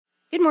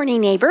Good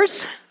morning,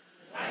 neighbors.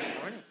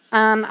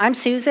 I'm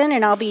Susan,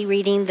 and I'll be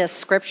reading the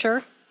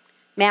scripture,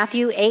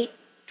 Matthew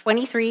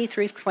 8:23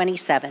 through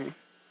 27.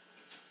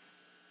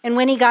 And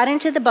when he got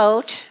into the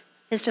boat,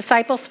 his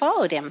disciples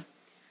followed him.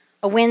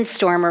 A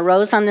windstorm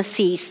arose on the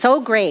sea so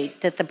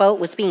great that the boat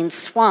was being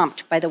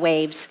swamped by the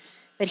waves,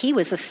 but he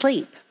was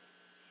asleep.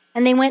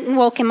 And they went and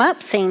woke him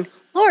up, saying,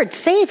 "Lord,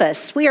 save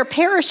us, we are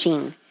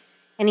perishing."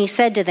 And he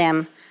said to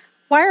them,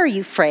 "Why are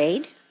you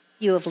afraid,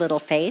 you of little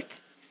faith?"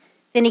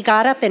 Then he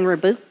got up and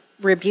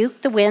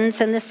rebuked the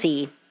winds and the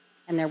sea,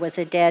 and there was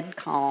a dead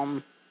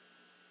calm.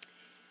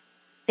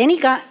 Then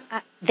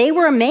they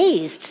were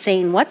amazed,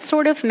 saying, "What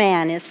sort of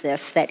man is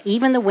this that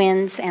even the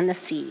winds and the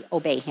sea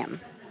obey him?"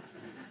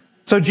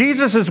 So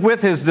Jesus is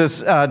with his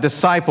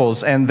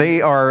disciples, and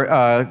they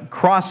are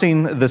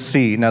crossing the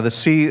sea. Now, the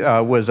sea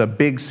was a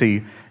big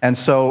sea, and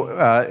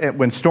so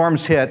when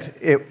storms hit,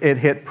 it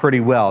hit pretty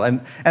well. And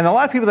a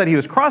lot of people that he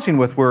was crossing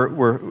with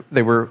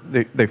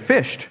they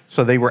fished,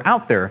 so they were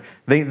out there.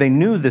 They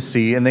knew the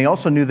sea, and they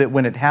also knew that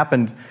when it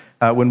happened,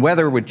 when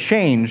weather would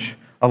change,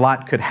 a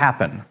lot could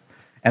happen.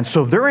 And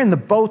so they're in the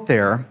boat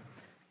there,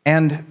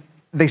 and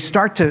they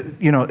start to,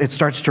 it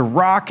starts to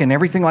rock and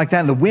everything like that,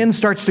 and the wind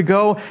starts to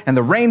go, and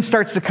the rain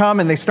starts to come,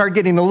 and they start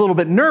getting a little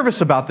bit nervous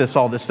about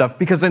all this stuff,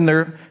 because in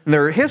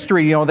their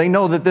history, they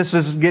know that this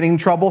is getting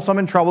troublesome,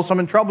 and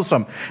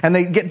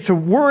they get to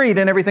worried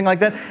and everything like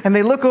that, and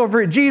they look over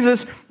at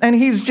Jesus, and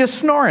he's just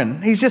snoring.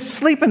 He's just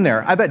sleeping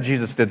there. I bet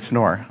Jesus did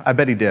snore. I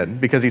bet he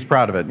did, because he's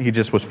proud of it. He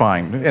just was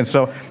fine. And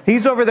so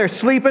he's over there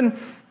sleeping,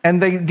 and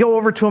they go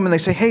over to him and they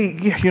say, "Hey,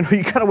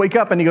 you got to wake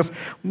up." And he goes,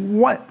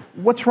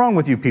 "What's wrong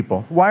with you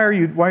people? Why are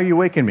you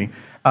waking me?"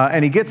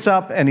 And he gets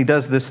up and he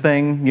does this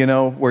thing,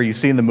 where you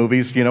see in the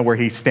movies, where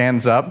he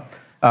stands up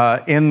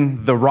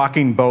in the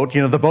rocking boat.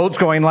 The boat's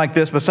going like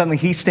this, but suddenly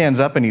he stands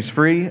up and he's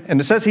free.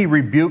 And it says he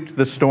rebuked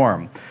the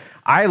storm.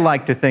 I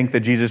like to think that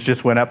Jesus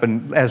just went up,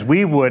 and as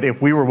we would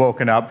if we were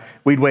woken up,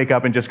 we'd wake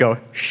up and just go,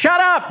 "Shut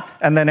up!"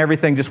 And then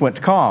everything just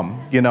went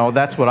calm.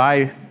 That's what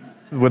I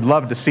would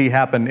love to see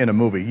happen in a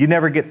movie. You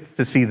never get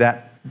to see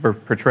that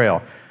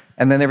portrayal.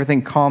 And then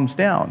everything calms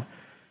down.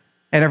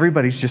 And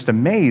everybody's just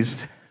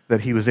amazed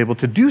that he was able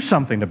to do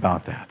something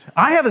about that.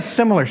 I have a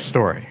similar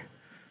story.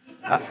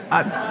 I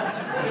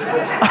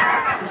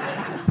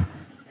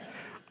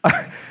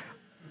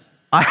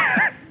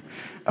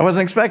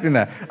wasn't expecting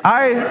that.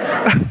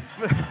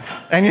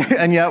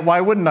 And yet,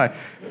 why wouldn't I?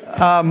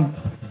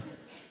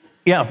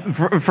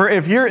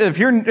 If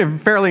you're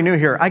fairly new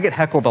here, I get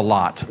heckled a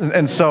lot.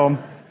 And so...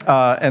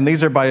 and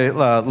these are by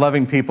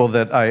loving people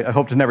that I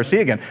hope to never see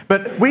again.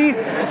 But when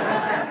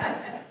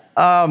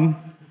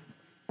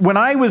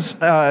I was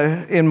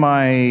in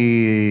my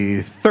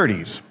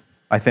 30s,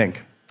 I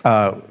think,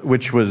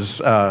 which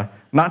was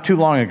not too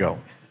long ago,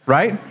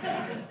 right?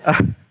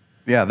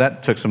 Yeah,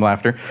 that took some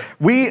laughter.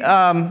 We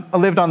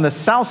lived on the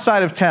south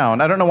side of town.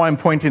 I don't know why I'm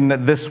pointing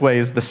that this way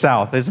is the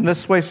south. Isn't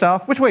this way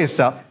south? Which way is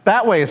south?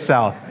 That way is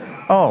south.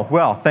 Oh,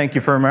 well, thank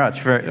you very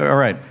much. All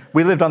right.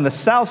 We lived on the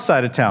south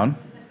side of town.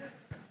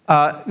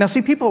 Now,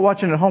 see, people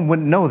watching at home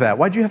wouldn't know that.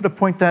 Why'd you have to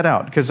point that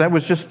out? Because I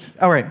was just,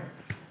 all right.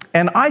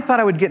 And I thought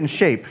I would get in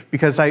shape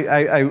because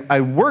I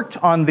worked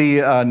on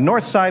the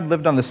north side,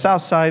 lived on the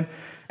south side,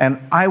 and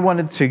I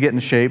wanted to get in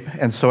shape,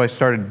 and so I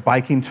started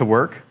biking to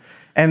work.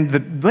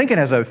 And Lincoln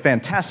has a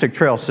fantastic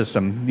trail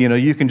system.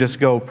 You can just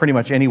go pretty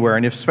much anywhere,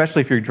 and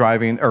especially if you're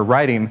driving or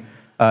riding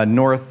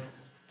north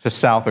to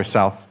south or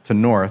south to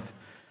north.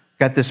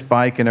 Got this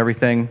bike and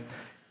everything.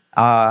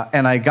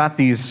 And I got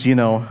these,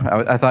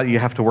 I thought you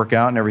have to work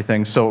out and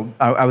everything. So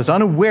I was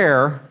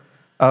unaware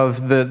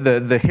of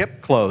the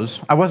hip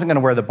clothes. I wasn't going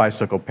to wear the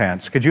bicycle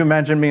pants. Could you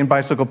imagine me in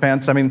bicycle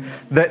pants? I mean,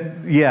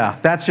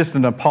 that's just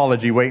an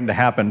apology waiting to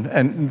happen.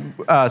 And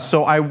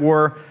so I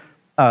wore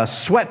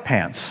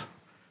sweatpants.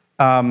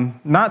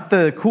 Not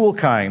the cool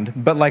kind,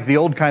 but like the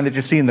old kind that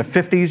you see in the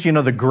 50s,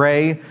 the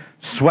gray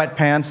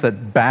sweatpants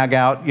that bag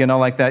out,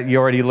 like that. You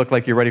already look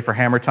like you're ready for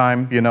hammer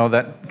time,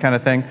 that kind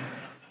of thing.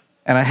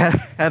 And I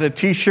had a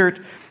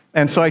T-shirt,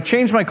 and so I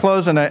changed my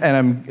clothes, and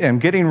I'm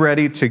getting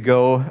ready to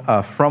go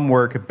from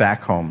work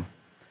back home.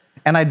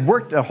 And I'd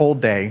worked a whole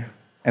day,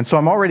 and so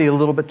I'm already a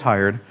little bit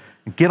tired.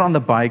 I get on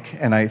the bike,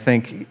 and I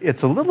think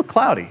it's a little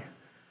cloudy,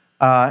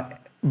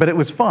 but it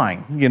was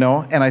fine,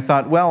 And I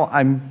thought, well,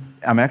 I'm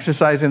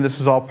exercising. This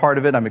is all part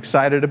of it. I'm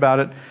excited about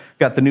it.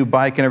 Got the new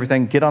bike and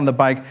everything. Get on the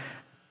bike.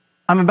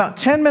 I'm about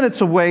 10 minutes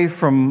away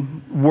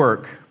from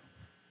work,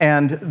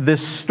 and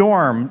this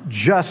storm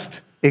just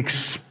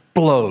explodes.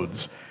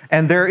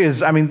 And there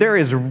is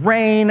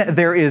rain,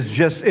 there is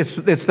just,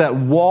 it's that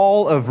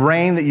wall of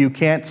rain that you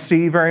can't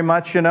see very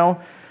much, And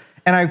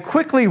I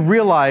quickly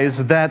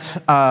realized that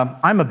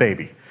I'm a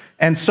baby.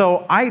 And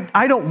so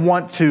I don't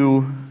want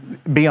to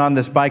be on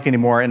this bike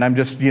anymore, and I'm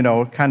just,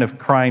 kind of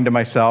crying to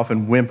myself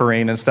and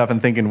whimpering and stuff and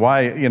thinking,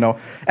 why,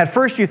 At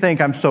first you think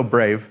I'm so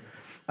brave,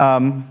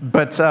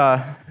 but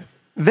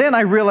then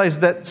I realized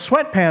that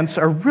sweatpants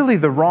are really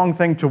the wrong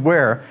thing to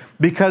wear,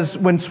 because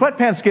when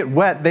sweatpants get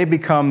wet, they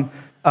become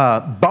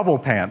bubble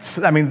pants.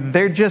 I mean,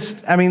 they're just,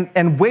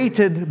 and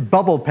weighted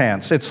bubble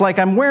pants. It's like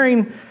I'm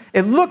wearing,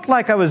 it looked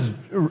like I was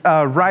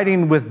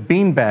riding with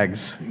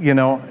beanbags,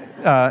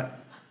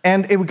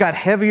 and it got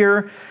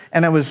heavier,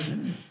 and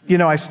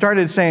I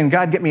started saying,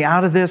 God, get me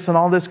out of this and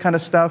all this kind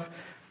of stuff.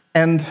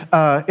 And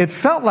it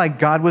felt like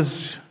God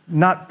was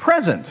not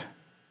present.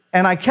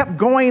 And I kept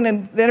going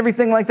and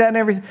everything like that and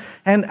everything.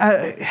 And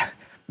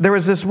there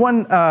was this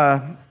one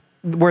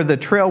where the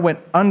trail went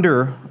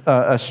under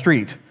a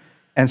street.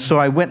 And so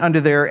I went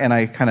under there and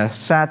I kind of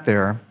sat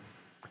there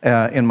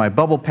in my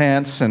bubble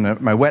pants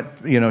and my wet,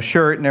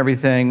 shirt and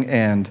everything.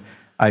 And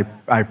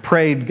I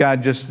prayed,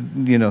 God, just,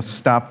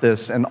 stop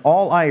this. And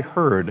all I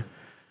heard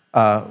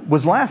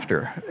was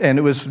laughter. And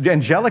it was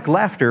angelic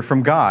laughter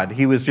from God.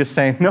 He was just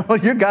saying, no,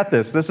 you got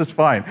this. This is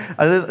fine.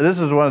 This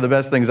is one of the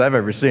best things I've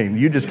ever seen.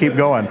 You just keep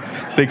going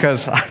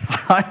because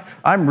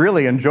I'm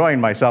really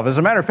enjoying myself. As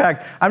a matter of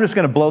fact, I'm just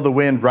going to blow the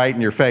wind right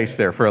in your face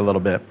there for a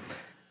little bit.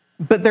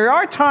 But there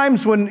are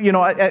times when,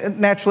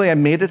 naturally I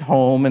made it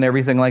home and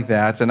everything like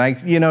that.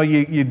 And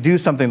you do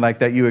something like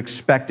that, you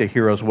expect a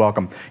hero's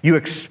welcome. You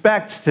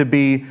expect to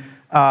be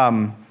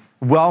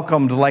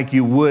welcomed like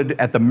you would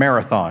at the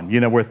marathon,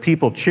 with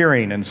people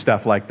cheering and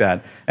stuff like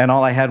that. And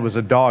all I had was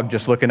a dog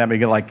just looking at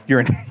me like,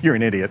 you're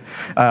an idiot,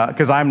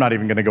 because I'm not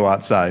even going to go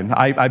outside.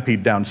 I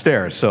peed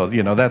downstairs, so,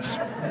 that's...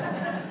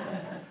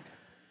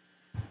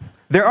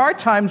 There are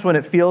times when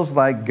it feels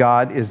like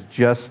God is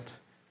just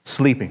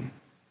sleeping.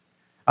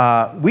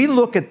 We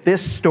look at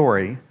this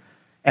story,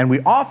 and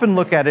we often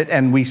look at it,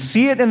 and we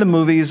see it in the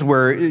movies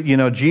where,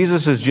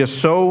 Jesus is just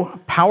so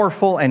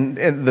powerful, and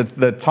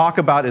the talk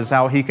about is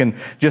how he can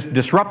just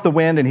disrupt the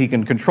wind, and he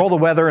can control the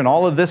weather, and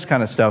all of this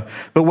kind of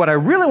stuff. But what I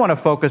really want to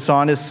focus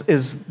on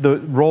is the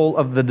role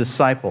of the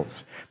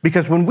disciples.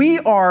 Because when we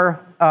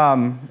are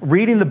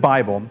reading the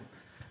Bible,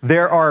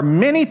 there are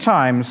many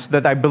times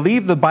that I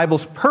believe the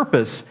Bible's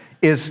purpose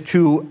is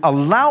to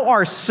allow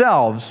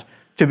ourselves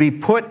to be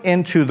put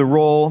into the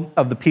role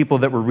of the people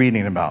that we're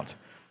reading about.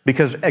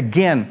 Because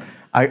again,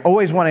 I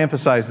always want to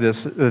emphasize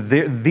this,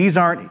 these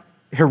aren't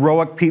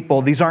heroic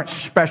people, these aren't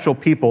special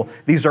people,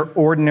 these are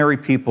ordinary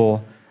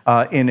people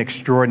in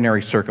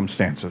extraordinary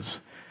circumstances.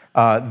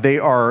 They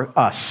are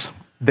us.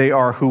 They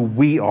are who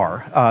we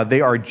are.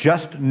 They are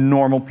just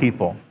normal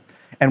people.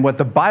 And what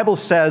the Bible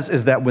says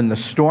is that when the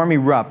storm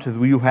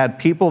erupted, you had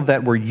people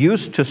that were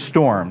used to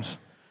storms,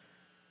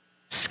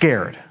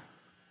 scared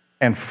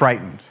and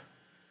frightened.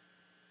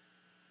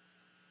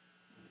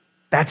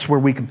 That's where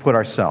we can put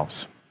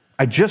ourselves.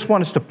 I just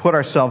want us to put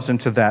ourselves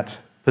into that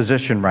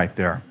position right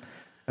there.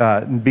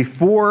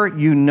 Before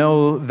you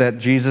know that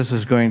Jesus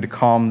is going to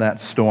calm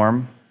that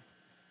storm,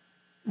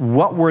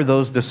 what were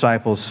those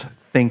disciples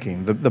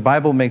thinking? The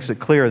Bible makes it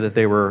clear that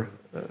they were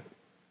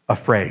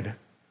afraid.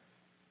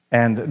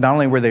 And not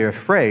only were they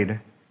afraid,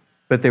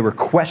 but they were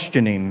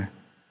questioning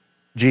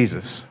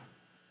Jesus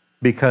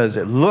because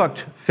it looked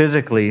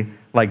physically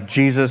like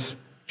Jesus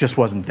just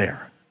wasn't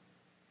there.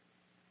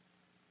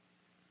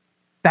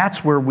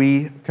 That's where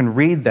we can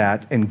read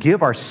that and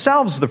give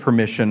ourselves the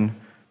permission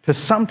to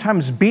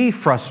sometimes be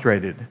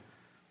frustrated.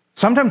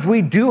 Sometimes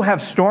we do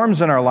have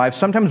storms in our life.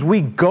 Sometimes we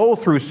go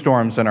through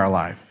storms in our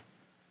life.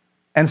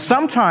 And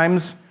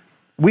sometimes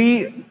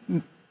we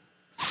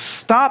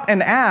stop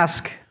and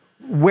ask,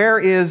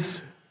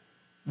 where's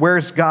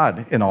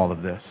God in all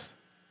of this?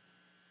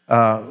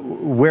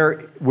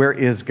 Where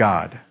is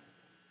God?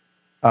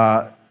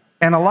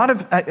 And a lot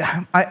of,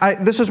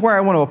 this is where I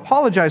want to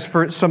apologize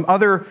for some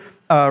other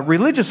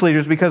religious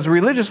leaders, because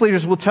religious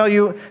leaders will tell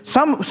you,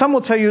 some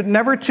will tell you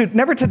never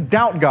to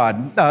doubt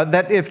God,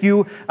 that if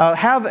you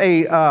have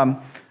a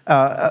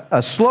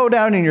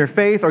slowdown in your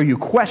faith or you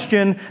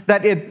question,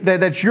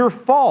 that's your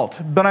fault.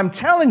 But I'm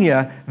telling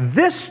you,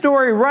 this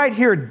story right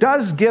here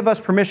does give us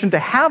permission to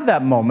have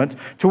that moment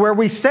to where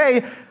we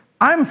say,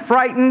 I'm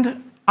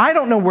frightened, I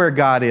don't know where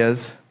God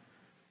is.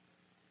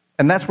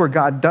 And that's where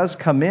God does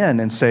come in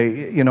and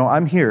say,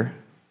 I'm here.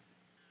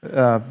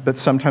 But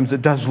sometimes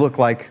it does look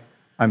like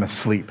I'm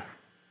asleep.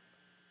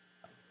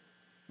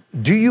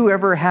 Do you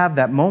ever have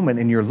that moment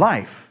in your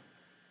life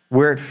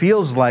where it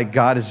feels like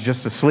God is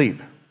just asleep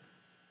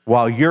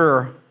while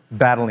you're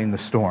battling the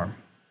storm?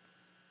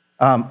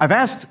 I've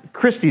asked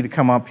Christy to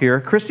come up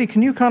here. Christy,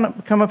 can you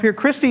come up here?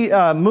 Christy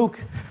Mook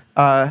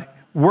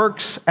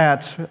works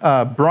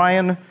at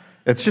Bryan.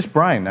 It's just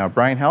Bryan now.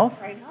 Bryan Health?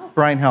 Bryan Health.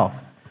 Bryan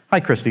Health. Hi,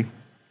 Christy.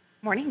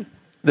 Morning.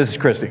 This is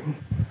Christy.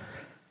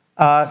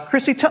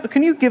 Christy,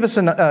 can you give us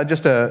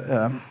just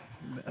a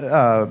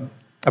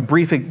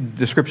brief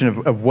description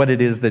of what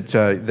it is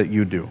that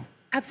you do?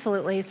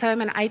 Absolutely. So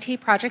I'm an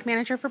IT project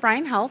manager for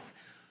Bryan Health.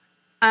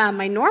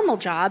 My normal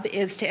job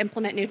is to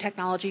implement new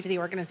technology to the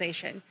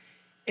organization.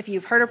 If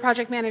you've heard of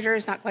project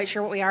managers, not quite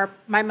sure what we are,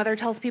 my mother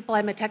tells people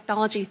I'm a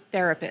technology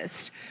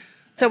therapist.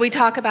 So we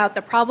talk about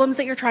the problems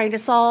that you're trying to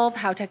solve,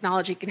 how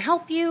technology can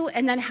help you,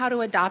 and then how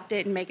to adopt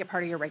it and make it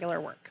part of your regular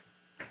work.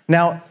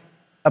 Now,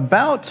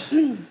 about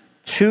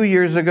 2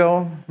 years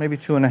ago, maybe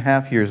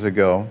 2.5 years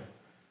ago,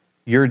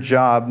 your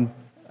job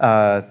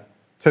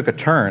took a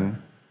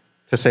turn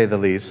to say the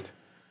least.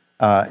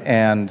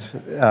 And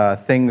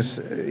things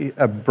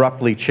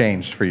abruptly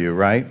changed for you,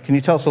 right? Can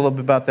you tell us a little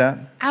bit about that?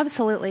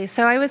 Absolutely.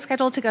 So I was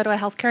scheduled to go to a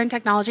healthcare and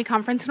technology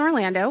conference in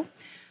Orlando.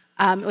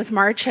 It was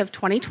March of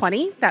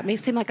 2020. That may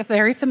seem like a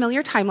very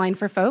familiar timeline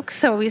for folks.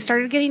 So we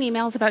started getting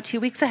emails about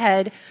 2 weeks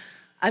ahead.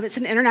 It's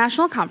an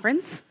international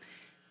conference.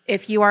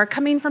 If you are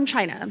coming from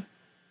China,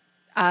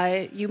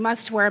 you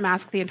must wear a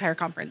mask the entire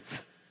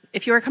conference.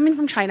 If you are coming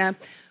from China,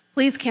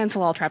 please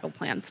cancel all travel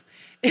plans.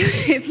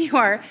 If you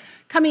are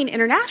coming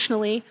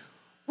internationally,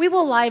 we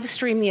will live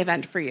stream the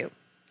event for you.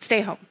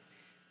 Stay home.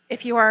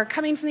 If you are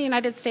coming from the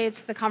United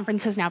States, the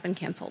conference has now been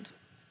canceled.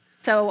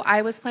 So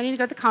I was planning to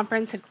go to the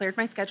conference, had cleared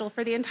my schedule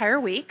for the entire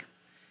week,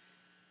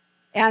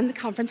 and the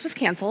conference was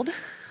canceled.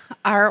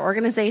 Our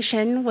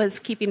organization was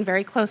keeping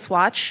very close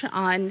watch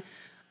on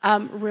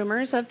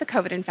rumors of the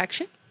COVID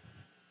infection.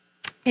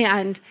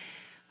 And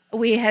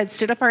we had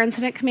stood up our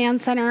incident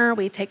command center,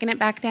 we'd taken it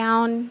back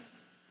down,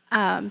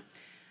 and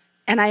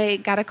I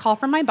got a call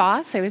from my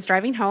boss. I was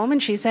driving home,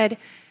 and she said,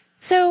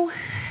 "So,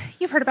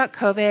 you've heard about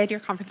COVID, your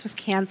conference was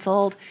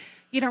canceled,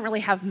 you don't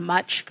really have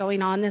much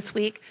going on this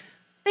week.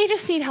 They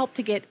just need help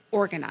to get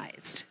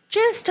organized.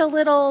 Just a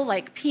little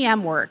like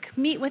PM work.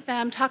 Meet with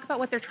them, talk about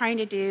what they're trying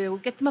to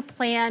do, get them a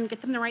plan, get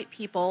them the right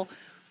people.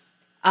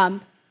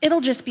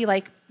 It'll just be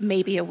like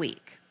maybe a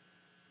week."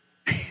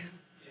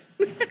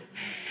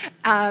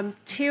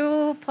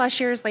 2+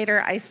 years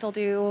later, I still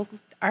do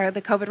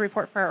the COVID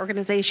report for our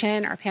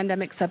organization. Our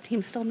pandemic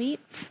sub-team still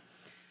meets.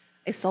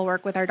 I still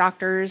work with our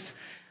doctors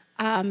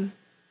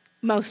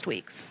most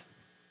weeks.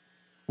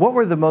 What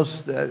were the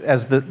most,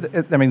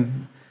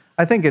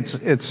 I think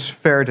it's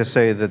fair to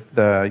say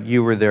that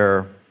you were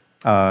there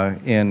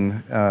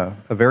in a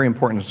very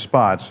important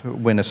spot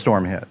when a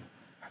storm hit.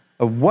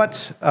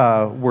 What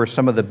were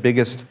some of the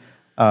biggest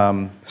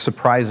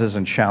surprises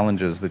and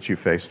challenges that you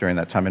faced during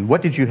that time, and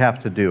what did you have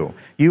to do?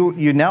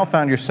 You now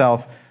found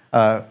yourself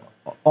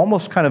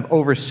almost kind of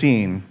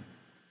overseeing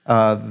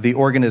the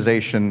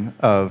organization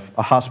of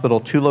a hospital,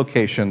 2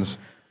 locations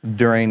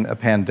during a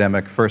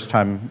pandemic, first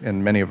time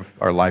in many of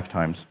our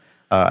lifetimes.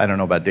 I don't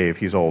know about Dave,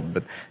 he's old,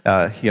 but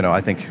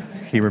I think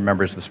he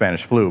remembers the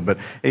Spanish flu. But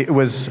it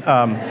was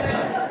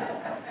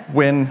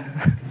when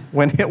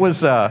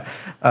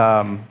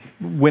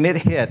it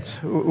hit,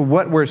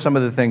 what were some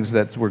of the things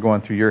that were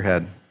going through your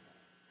head?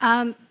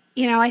 I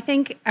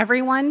think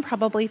everyone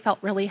probably felt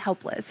really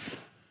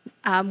helpless.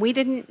 We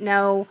didn't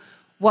know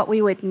what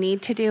we would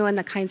need to do and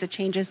the kinds of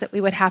changes that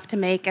we would have to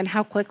make and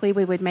how quickly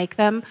we would make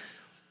them.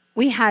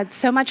 We had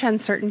so much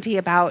uncertainty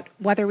about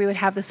whether we would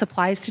have the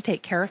supplies to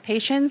take care of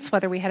patients,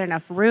 whether we had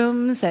enough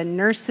rooms and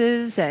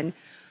nurses and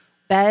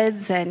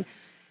beds, and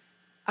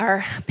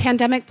our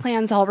pandemic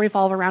plans all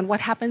revolve around what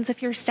happens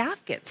if your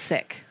staff gets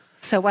sick.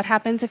 So what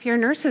happens if your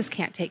nurses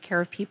can't take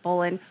care of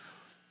people?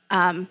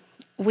 And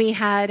we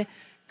had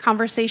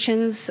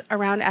conversations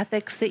around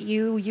ethics that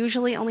you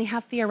usually only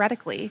have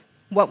theoretically.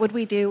 What would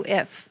we do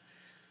if?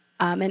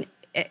 And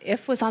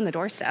if was on the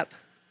doorstep.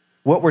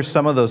 What were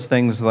some of those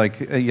things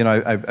like,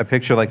 I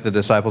picture like the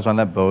disciples on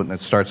that boat and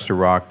it starts to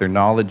rock. Their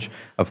knowledge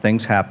of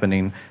things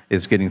happening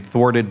is getting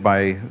thwarted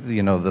by,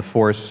 the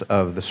force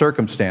of the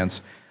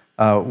circumstance.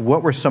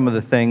 What were some of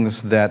the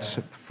things that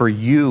for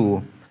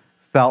you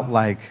felt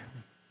like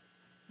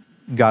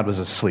God was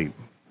asleep?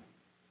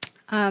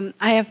 I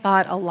have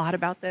thought a lot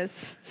about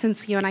this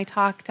since you and I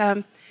talked.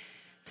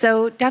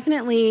 So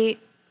definitely,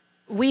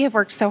 we have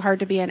worked so hard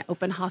to be an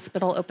open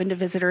hospital, open to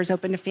visitors,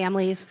 open to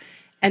families,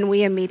 and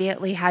we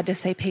immediately had to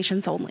say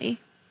patients only.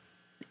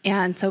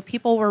 And so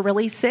people were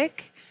really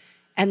sick,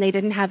 and they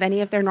didn't have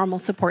any of their normal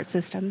support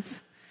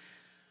systems.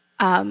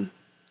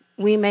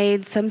 We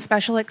made some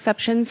special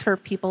exceptions for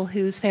people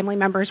whose family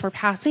members were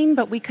passing,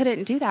 but we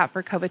couldn't do that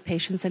for COVID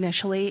patients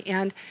initially.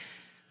 And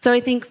so I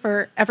think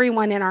for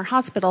everyone in our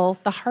hospital,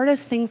 the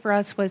hardest thing for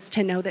us was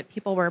to know that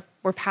people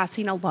were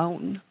passing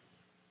alone.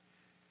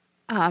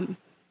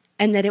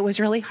 And that it was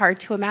really hard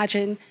to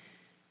imagine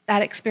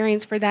that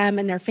experience for them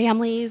and their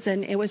families,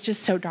 and it was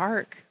just so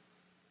dark.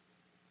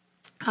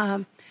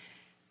 And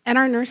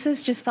our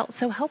nurses just felt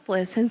so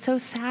helpless and so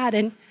sad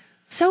and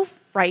so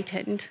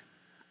frightened.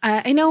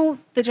 I know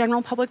the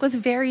general public was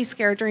very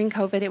scared during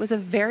COVID. It was a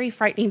very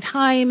frightening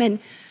time, and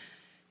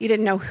you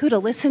didn't know who to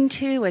listen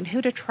to and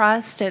who to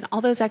trust and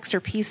all those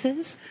extra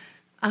pieces.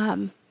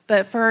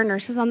 But for our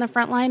nurses on the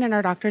front line and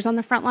our doctors on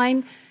the front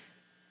line,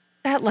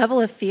 that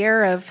level of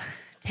fear of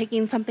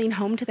taking something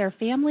home to their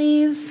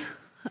families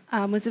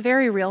was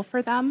very real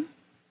for them,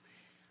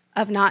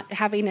 of not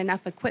having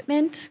enough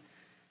equipment,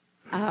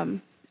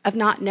 of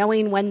not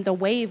knowing when the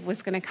wave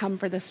was going to come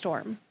for the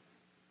storm.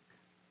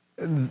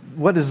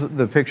 What is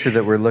the picture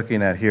that we're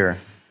looking at here?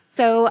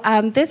 So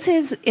this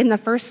is in the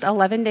first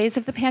 11 days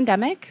of the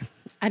pandemic.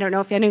 I don't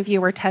know if any of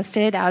you were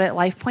tested out at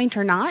LifePoint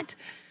or not.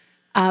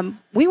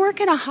 We work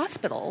in a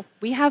hospital.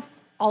 We have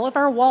all of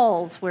our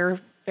walls. We're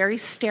very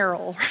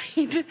sterile,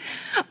 right?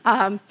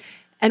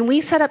 And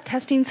we set up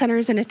testing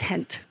centers in a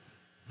tent.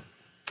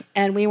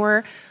 And we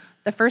were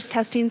the first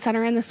testing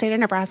center in the state of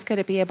Nebraska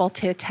to be able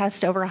to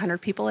test over 100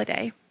 people a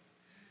day.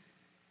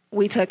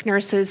 We took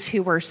nurses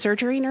who were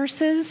surgery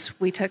nurses.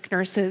 We took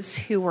nurses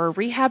who were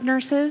rehab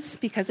nurses.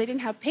 Because they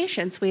didn't have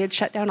patients, we had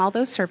shut down all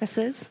those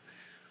services.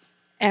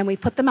 And we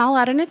put them all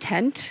out in a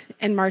tent.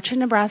 And March in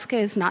Nebraska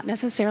is not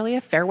necessarily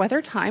a fair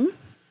weather time.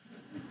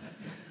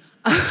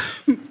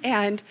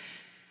 And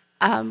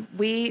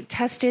we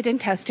tested and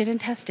tested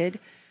and tested.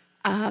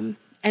 And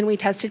we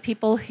tested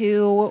people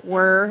who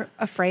were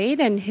afraid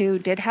and who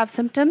did have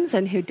symptoms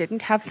and who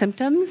didn't have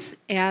symptoms.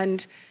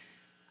 And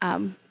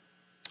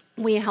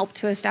we helped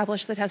to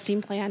establish the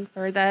testing plan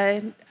for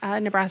the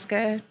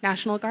Nebraska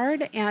National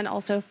Guard and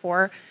also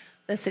for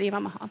the city of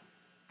Omaha.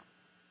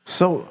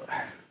 So,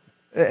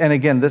 and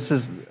again,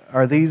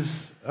 are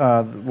these,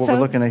 we're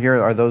looking at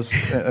here, are those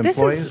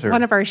employees? This is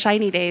one of our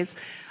shiny days.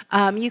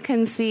 You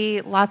can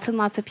see lots and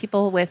lots of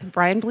people with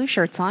Brian Blue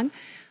shirts on.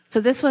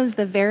 So this was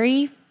the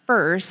very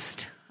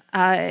first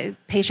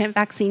patient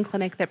vaccine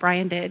clinic that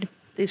Brian did.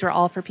 These were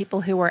all for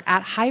people who were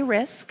at high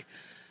risk.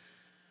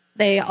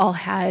 They all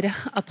had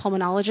a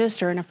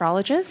pulmonologist or a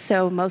nephrologist,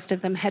 so most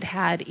of them had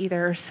had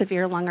either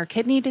severe lung or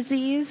kidney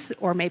disease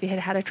or maybe had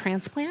had a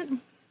transplant.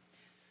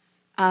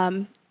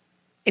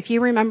 If you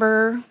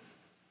remember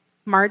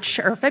March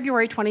or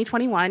February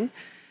 2021,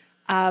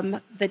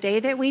 the day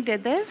that we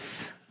did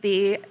this,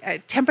 the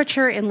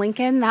temperature in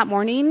Lincoln that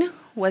morning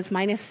was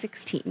minus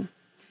 16.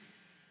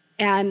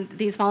 And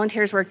these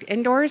volunteers worked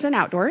indoors and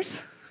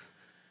outdoors.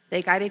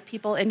 They guided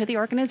people into the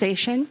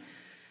organization.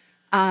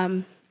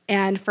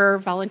 And for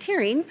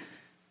volunteering,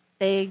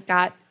 they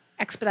got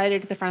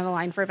expedited to the front of the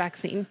line for a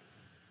vaccine.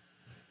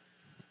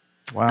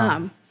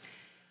 Wow.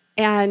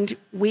 And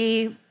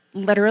we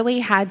literally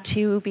had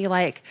to be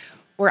like,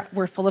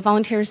 we're full of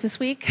volunteers this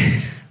week.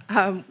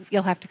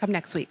 You'll have to come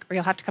next week, or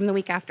you'll have to come the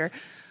week after.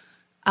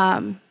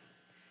 It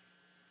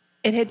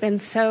had been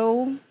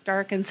so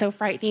dark and so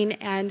frightening,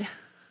 and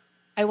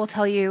I will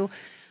tell you,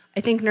 I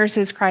think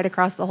nurses cried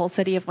across the whole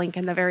city of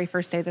Lincoln the very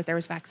first day that there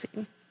was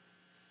vaccine.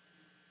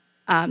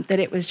 That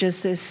it was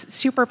just this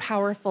super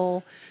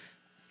powerful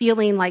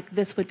feeling like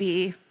this would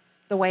be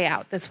the way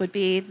out. This would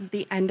be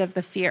the end of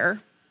the fear.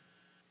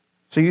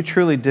 So you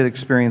truly did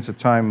experience a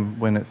time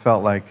when it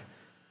felt like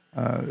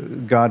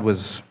God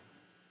was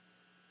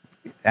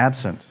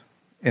absent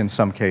in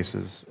some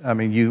cases. I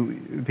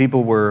mean,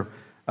 people were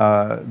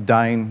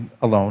dying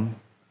alone.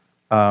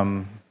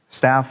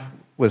 Staff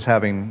was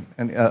having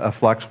a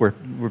flux where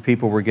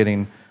people were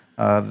getting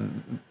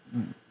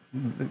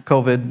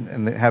COVID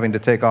and having to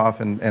take off,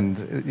 and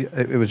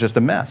it was just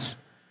a mess.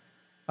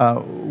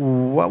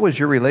 What was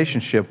your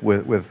relationship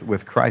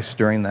with Christ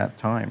during that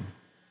time?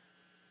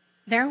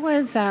 There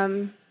was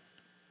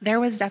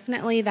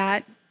definitely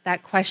that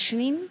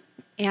questioning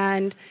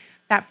and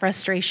that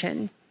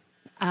frustration.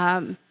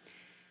 How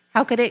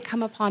could it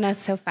come upon us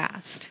so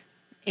fast?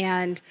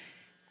 And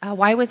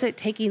why was it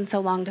taking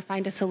so long to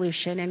find a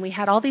solution? And we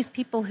had all these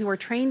people who were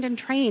trained,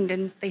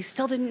 and they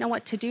still didn't know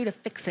what to do to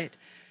fix it.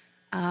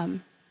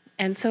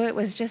 And so it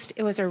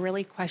was a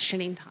really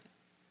questioning time.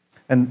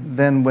 And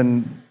then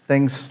when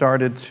things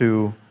started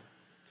to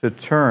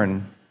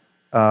turn,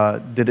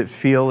 did it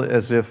feel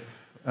as if,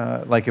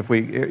 like if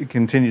we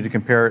continue to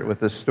compare it with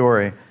this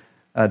story,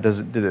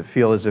 did it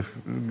feel as if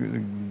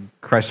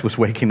Christ was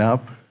waking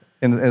up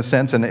in a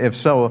sense? And if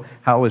so,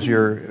 how was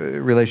your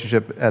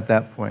relationship at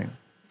that point?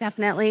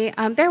 Definitely.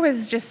 There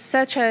was just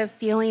such a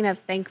feeling of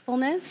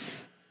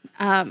thankfulness.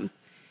 And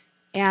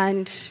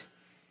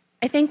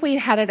I think we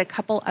had it a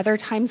couple other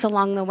times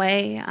along the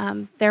way.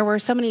 There were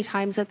so many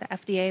times that the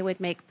FDA would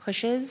make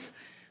pushes,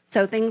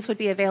 so things would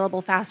be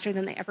available faster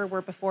than they ever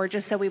were before,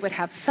 just so we would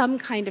have some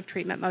kind of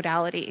treatment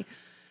modality.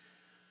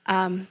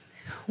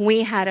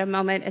 We had a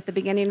moment at the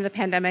beginning of the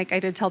pandemic, I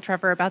did tell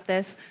Trevor about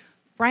this.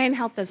 Bryan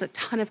Health does a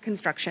ton of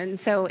construction,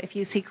 so if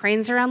you see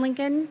cranes around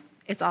Lincoln,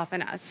 it's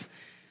often us.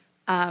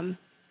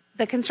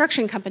 The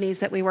construction companies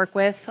that we work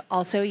with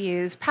also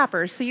use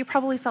PAPRs, so you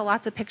probably saw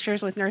lots of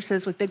pictures with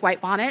nurses with big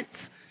white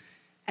bonnets.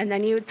 And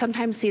then you would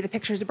sometimes see the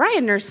pictures of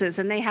Bryan nurses,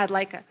 and they had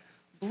like a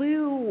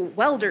blue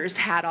welder's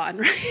hat on,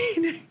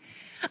 right?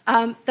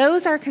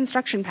 Those are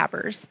construction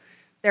PAPRs.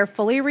 They're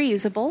fully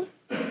reusable,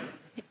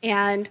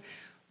 and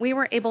we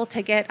were able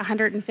to get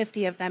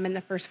 150 of them in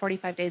the first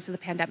 45 days of the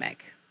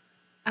pandemic.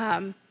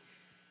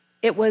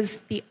 It was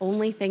the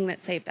only thing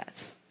that saved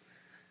us.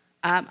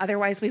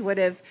 Otherwise, we would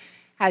have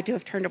had to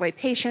have turned away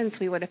patients.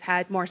 We would have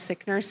had more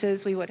sick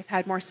nurses. We would have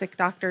had more sick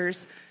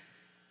doctors.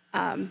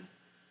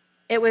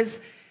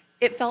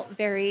 It felt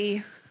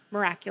very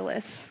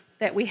miraculous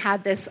that we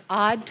had this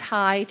odd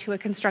tie to a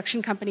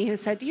construction company who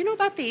said, do you know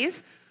about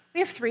these?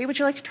 We have 3. Would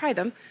you like to try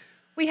them?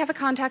 We have a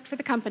contact for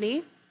the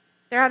company.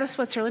 They're out of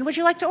Switzerland. Would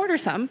you like to order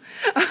some?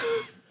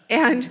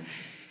 and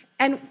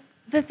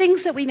the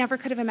things that we never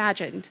could have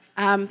imagined.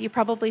 You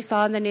probably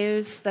saw in the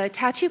news the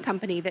tattoo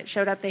company that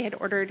showed up. They had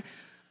ordered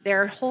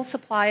their whole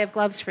supply of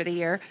gloves for the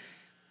year.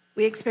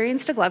 We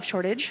experienced a glove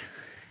shortage,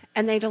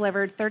 and they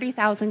delivered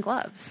 30,000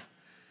 gloves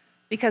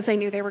because they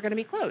knew they were going to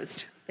be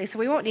closed. They said,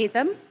 we won't need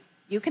them.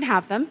 You can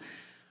have them.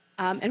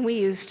 And we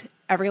used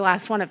every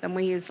last one of them.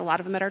 We used a lot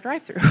of them at our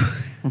drive-thru.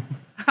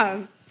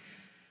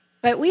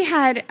 But we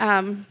had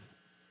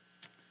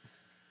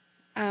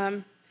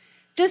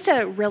just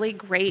a really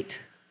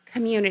great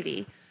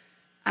community.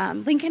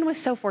 Lincoln was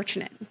so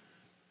fortunate,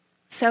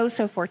 so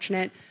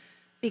fortunate,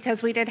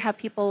 because we did have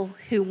people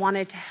who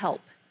wanted to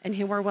help and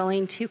who were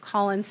willing to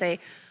call and say,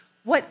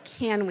 what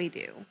can we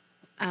do?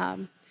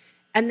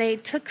 And they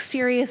took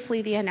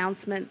seriously the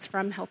announcements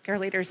from healthcare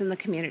leaders in the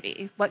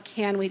community. What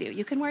can we do?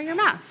 You can wear your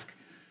mask.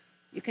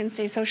 You can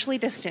stay socially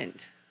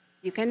distant.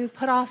 You can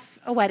put off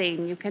a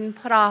wedding. You can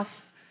put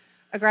off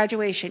a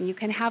graduation. You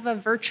can have a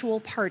virtual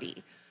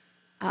party.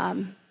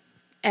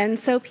 And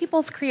so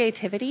people's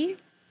creativity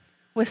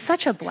was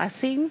such a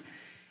blessing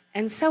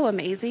and so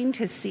amazing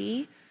to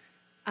see.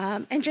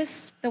 And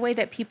just the way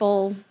that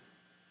people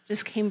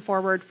just came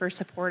forward for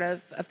support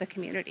of the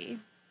community.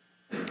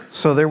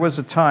 So there was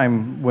a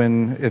time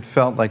when it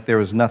felt like there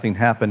was nothing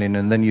happening,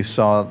 and then you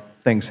saw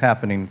things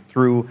happening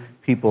through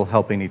people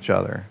helping each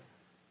other.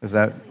 Is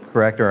that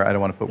correct? Or I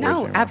don't want to put words in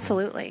your mouth. No,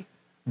 absolutely.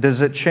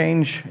 Does it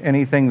change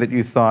anything that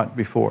you thought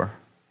before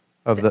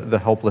of the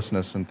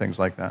helplessness and things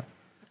like that?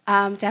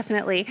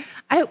 Definitely.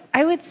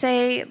 I would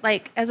say,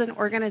 like, as an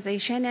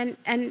organization,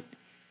 and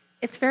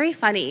it's very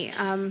funny,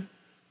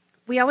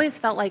 we always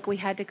felt like we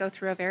had to go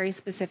through a very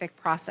specific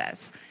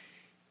process.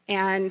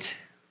 And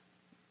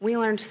we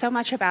learned so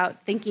much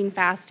about thinking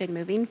fast and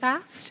moving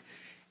fast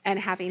and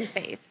having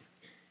faith.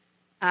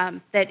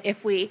 That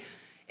if we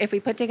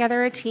put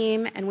together a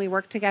team and we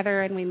worked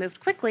together and we moved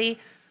quickly,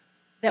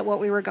 that what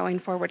we were going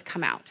for would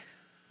come out.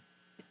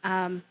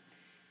 And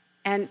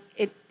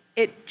it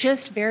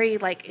just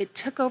it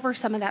took over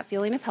some of that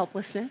feeling of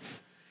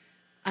helplessness.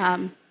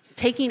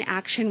 Taking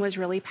action was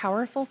really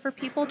powerful for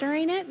people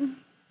during it.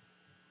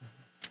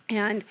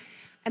 And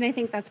I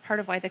think that's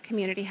part of why the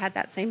community had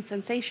that same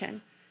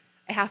sensation.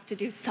 I have to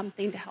do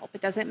something to help.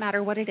 It doesn't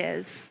matter what it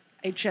is.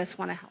 I just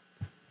want to help.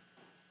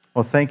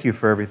 Well, thank you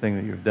for everything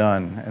that you've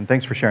done, and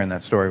thanks for sharing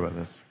that story with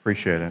us.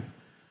 Appreciate it.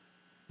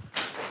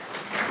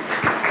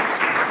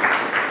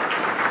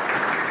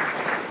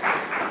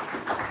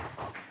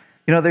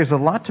 You know, there's a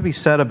lot to be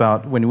said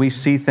about when we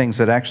see things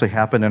that actually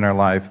happen in our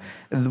life.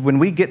 When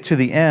we get to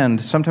the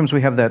end, sometimes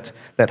we have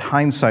that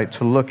hindsight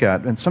to look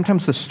at, and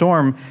sometimes the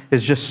storm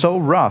is just so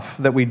rough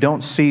that we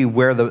don't see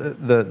where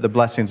the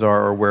blessings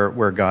are or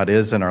where God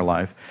is in our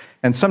life.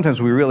 And sometimes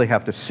we really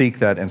have to seek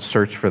that and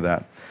search for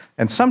that.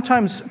 And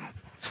sometimes,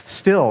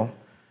 still,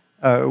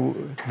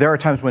 there are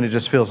times when it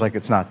just feels like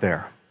it's not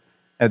there.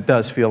 It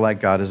does feel like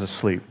God is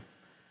asleep.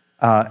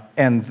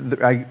 And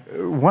I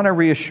want to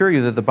reassure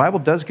you that the Bible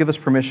does give us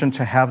permission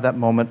to have that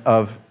moment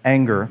of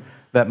anger,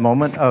 that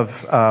moment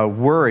of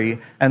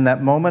worry, and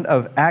that moment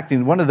of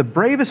acting. One of the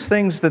bravest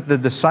things that the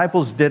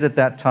disciples did at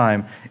that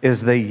time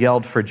is they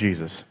yelled for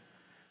Jesus.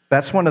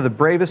 That's one of the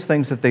bravest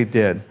things that they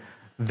did.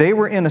 They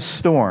were in a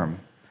storm.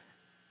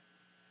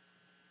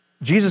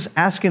 Jesus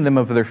asking them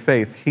of their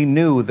faith, he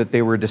knew that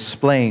they were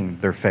displaying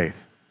their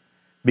faith.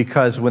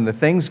 Because when the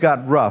things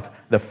got rough,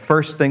 the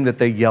first thing that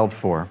they yelled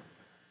for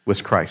was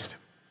Christ.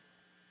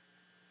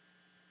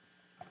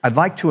 I'd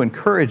like to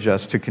encourage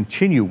us to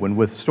continue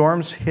when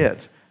storms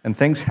hit and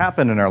things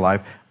happen in our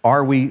life,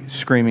 are we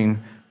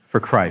screaming for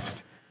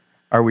Christ?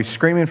 Are we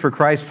screaming for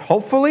Christ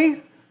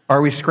hopefully?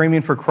 Are we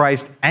screaming for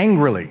Christ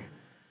angrily?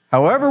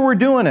 However we're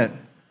doing it,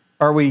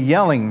 are we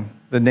yelling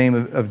the name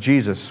of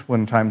Jesus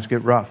when times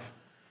get rough?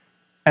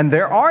 And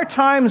there are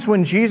times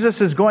when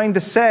Jesus is going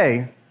to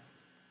say,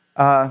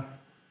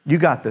 you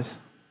got this.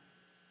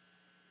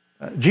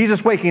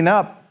 Jesus waking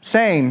up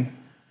saying,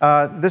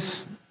 I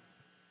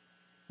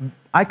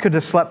could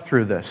have slept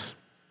through this.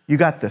 You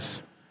got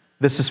this.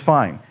 This is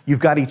fine. You've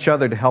got each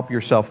other to help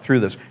yourself through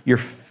this. You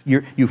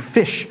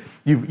fish.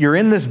 You're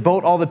in this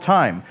boat all the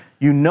time.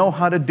 You know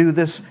how to do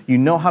this. You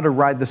know how to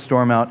ride the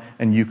storm out,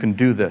 and you can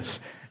do this.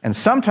 And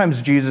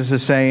sometimes Jesus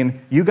is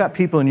saying, you got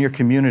people in your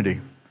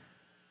community.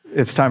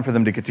 It's time for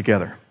them to get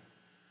together.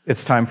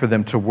 It's time for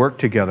them to work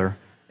together.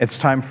 It's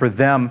time for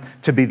them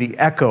to be the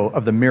echo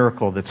of the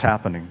miracle that's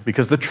happening.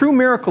 Because the true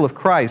miracle of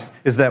Christ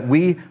is that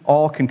we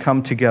all can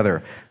come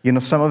together. You know,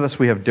 some of us,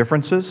 we have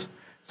differences.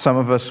 Some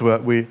of us,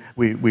 we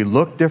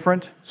look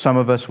different. Some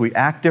of us, we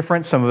act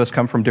different. Some of us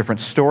come from different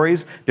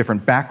stories,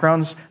 different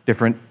backgrounds,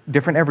 different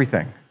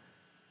everything.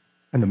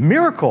 And the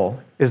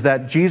miracle is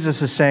that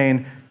Jesus is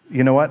saying,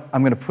 you know what?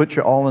 I'm going to put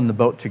you all in the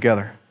boat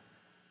together.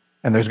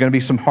 And there's going to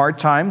be some hard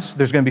times.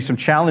 There's going to be some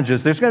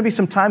challenges. There's going to be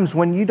some times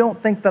when you don't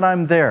think that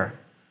I'm there.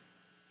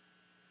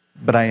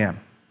 But I am.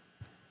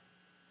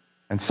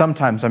 And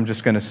sometimes I'm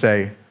just going to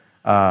say,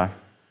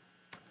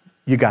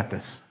 you got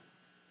this.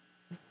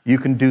 You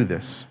can do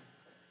this.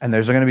 And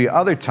there's going to be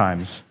other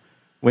times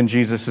when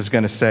Jesus is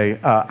going to say,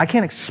 I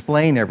can't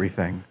explain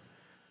everything,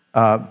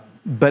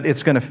 but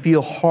it's going to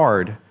feel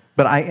hard,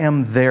 but I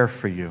am there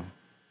for you.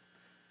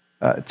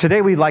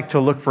 Today we like to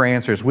look for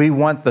answers. We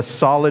want the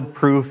solid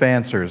proof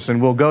answers,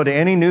 and we'll go to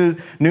any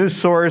news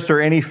source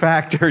or any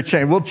fact or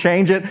change. We'll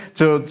change it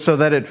so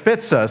that it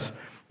fits us.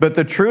 But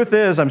the truth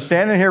is, I'm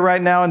standing here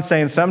right now and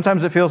saying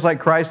sometimes it feels like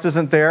Christ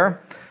isn't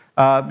there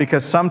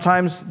because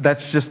sometimes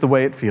that's just the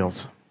way it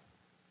feels.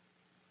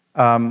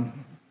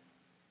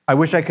 I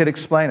wish I could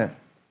explain it.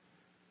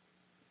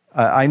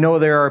 I know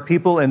there are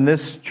people in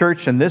this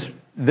church, in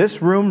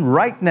this room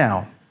right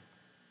now,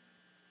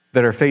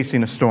 that are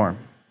facing a storm,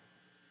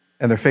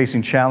 and they're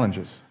facing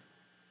challenges,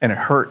 and it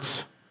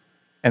hurts,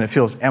 and it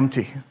feels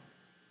empty.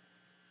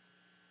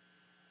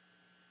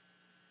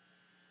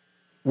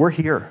 We're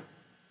here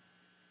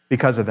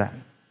because of that.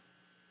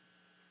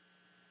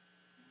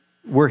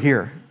 We're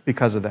here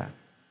because of that.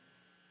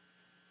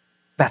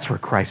 That's where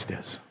Christ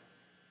is.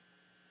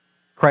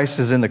 Christ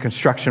is in the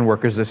construction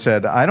workers that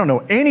said, I don't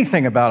know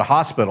anything about a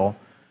hospital,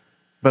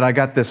 but I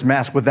got this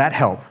mask. Would that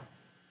help?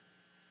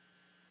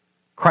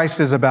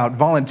 Christ is about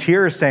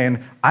volunteers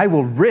saying, I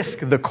will risk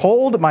the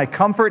cold, my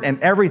comfort,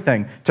 and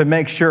everything to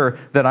make sure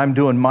that I'm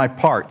doing my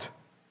part.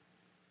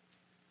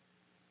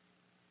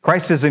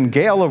 Christ is in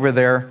Gale over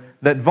there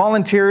that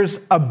volunteers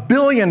 1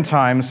 billion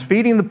times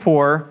feeding the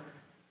poor.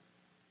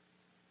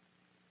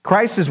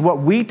 Christ is what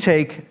we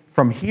take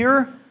from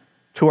here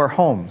to our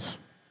homes.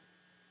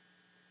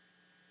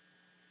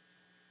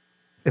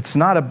 It's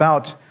not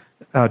about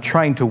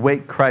trying to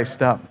wake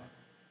Christ up.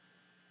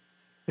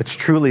 It's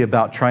truly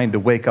about trying to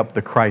wake up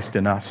the Christ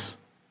in us.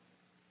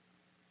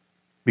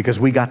 Because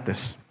we got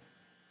this.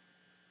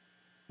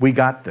 We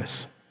got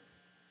this.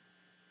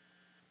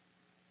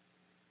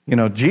 You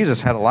know,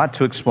 Jesus had a lot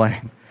to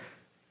explain.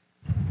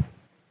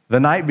 The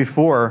night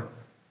before,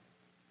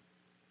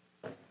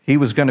 he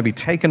was going to be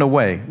taken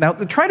away. Now,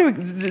 try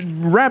to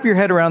wrap your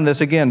head around this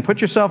again. Put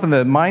yourself in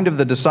the mind of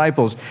the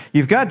disciples.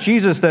 You've got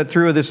Jesus that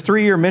through this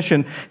 3-year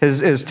mission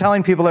is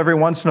telling people every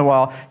once in a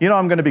while, you know,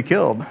 I'm going to be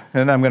killed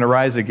and I'm going to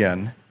rise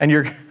again. And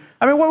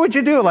what would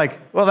you do? Like,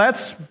 well,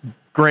 that's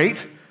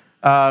great.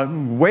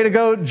 Way to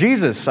go,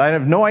 Jesus. I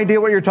have no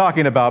idea what you're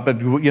talking about, but,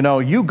 you know,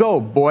 you go,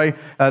 boy.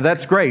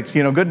 That's great.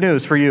 You know, good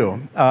news for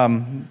you.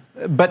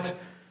 But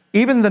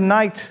even the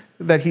night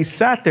that he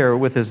sat there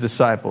with his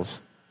disciples,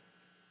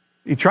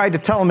 he tried to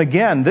tell them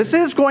again, this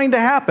is going to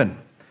happen.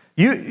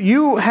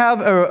 You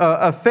have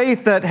a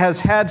faith that has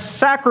had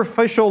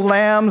sacrificial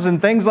lambs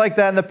and things like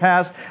that in the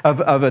past,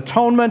 of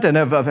atonement and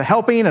of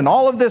helping and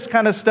all of this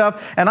kind of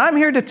stuff. And I'm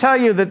here to tell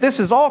you that this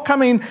is all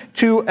coming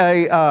to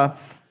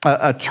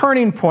a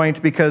turning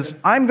point because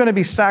I'm going to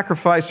be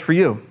sacrificed for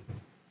you.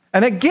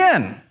 And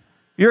again,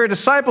 you're a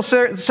disciple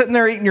sitting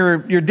there eating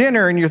your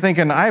dinner and you're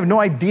thinking, I have no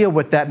idea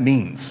what that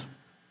means.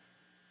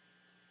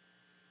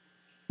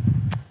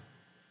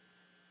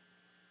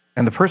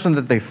 And the person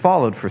that they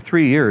followed for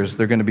 3 years,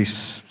 they're going to be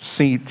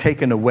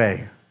taken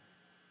away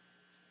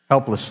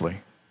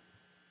helplessly.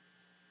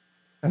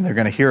 And they're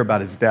going to hear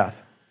about his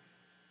death.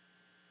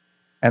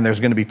 And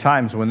there's going to be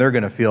times when they're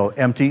going to feel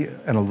empty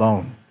and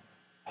alone,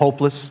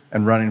 hopeless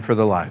and running for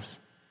their lives.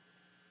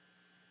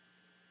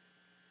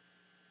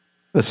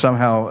 But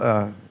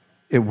somehow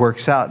it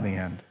works out in the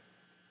end.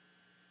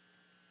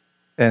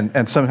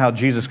 And somehow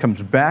Jesus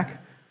comes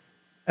back,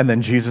 and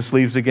then Jesus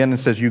leaves again and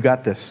says, you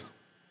got this.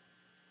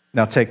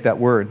 Now take that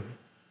word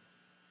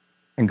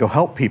and go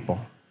help people.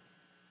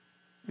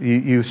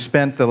 You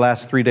spent the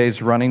last 3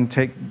 days running.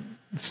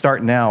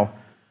 Start now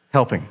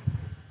helping.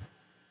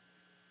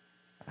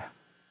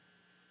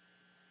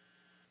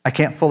 I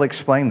can't fully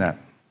explain that.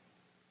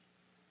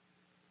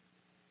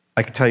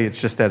 I can tell you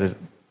it's just that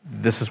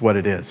this is what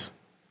it is.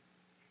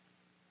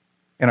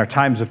 In our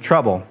times of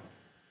trouble,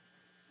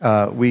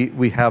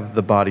 we have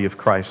the body of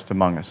Christ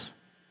among us.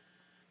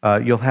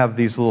 You'll have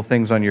these little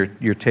things on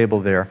your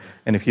table there,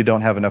 and if you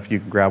don't have enough, you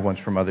can grab ones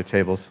from other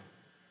tables.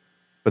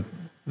 But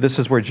this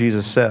is where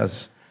Jesus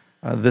says,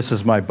 this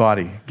is my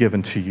body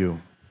given to you.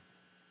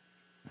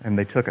 And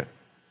they took it.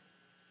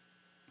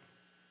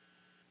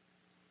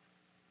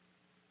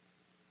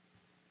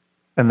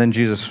 And then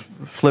Jesus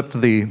flipped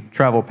the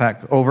travel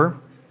pack over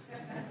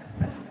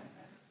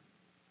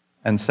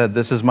and said,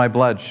 this is my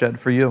blood shed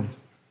for you.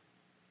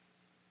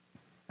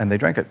 And they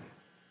drank it.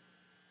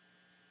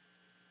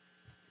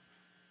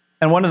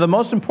 And one of the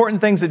most important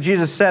things that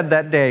Jesus said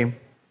that day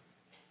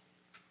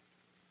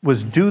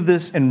was, do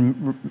this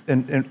in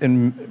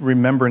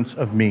remembrance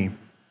of me.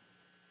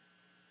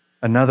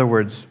 In other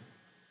words,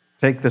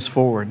 take this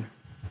forward.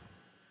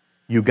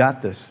 You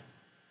got this.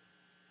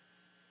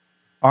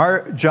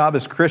 Our job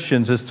as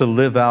Christians is to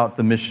live out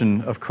the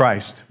mission of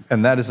Christ,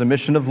 and that is a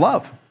mission of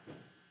love.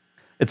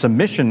 It's a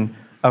mission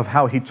of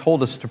how he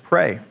told us to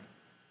pray.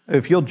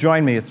 If you'll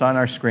join me, it's on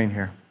our screen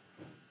here.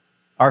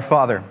 Our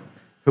Father,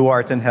 who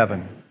art in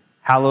heaven,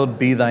 hallowed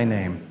be thy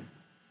name.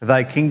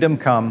 Thy kingdom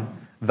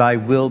come, thy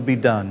will be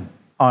done,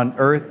 on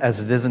earth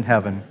as it is in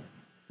heaven.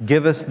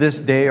 Give us this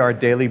day our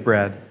daily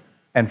bread,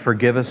 and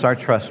forgive us our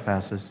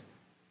trespasses,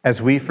 as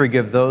we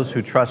forgive those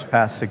who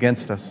trespass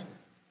against us.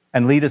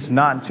 And lead us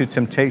not into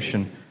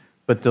temptation,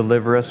 but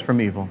deliver us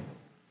from evil.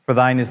 For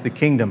thine is the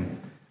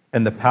kingdom,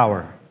 and the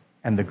power,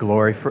 and the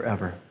glory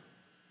forever.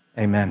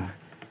 Amen.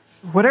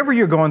 Whatever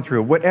you're going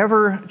through,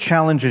 whatever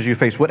challenges you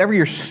face, whatever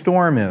your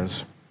storm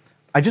is,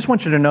 I just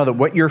want you to know that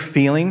what you're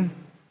feeling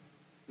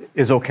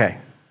is okay,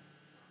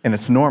 and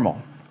it's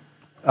normal.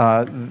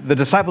 The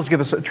disciples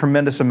give us a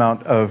tremendous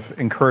amount of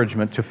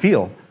encouragement to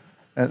feel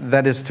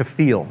That is to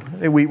feel.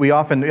 We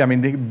often, I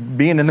mean,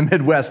 being in the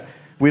Midwest,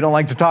 we don't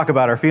like to talk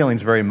about our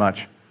feelings very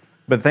much.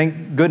 But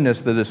thank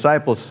goodness the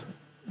disciples,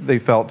 they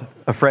felt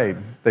afraid.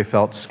 They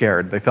felt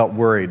scared. They felt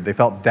worried. They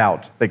felt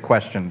doubt. They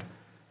questioned.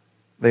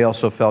 They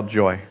also felt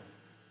joy,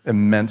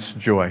 immense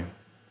joy.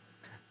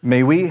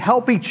 May we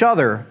help each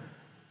other.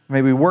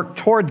 May we work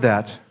toward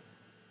that.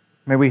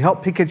 May we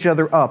help pick each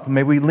other up.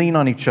 May we lean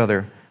on each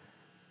other.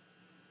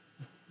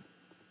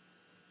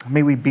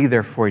 May we be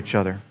there for each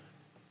other.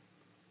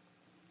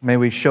 May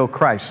we show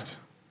Christ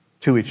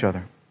to each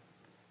other,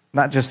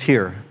 not just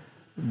here,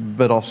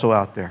 but also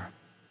out there.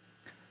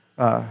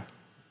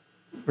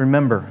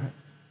 Remember,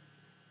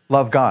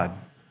 love God,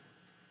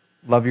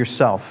 love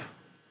yourself,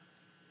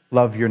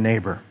 love your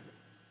neighbor.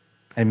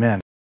 Amen.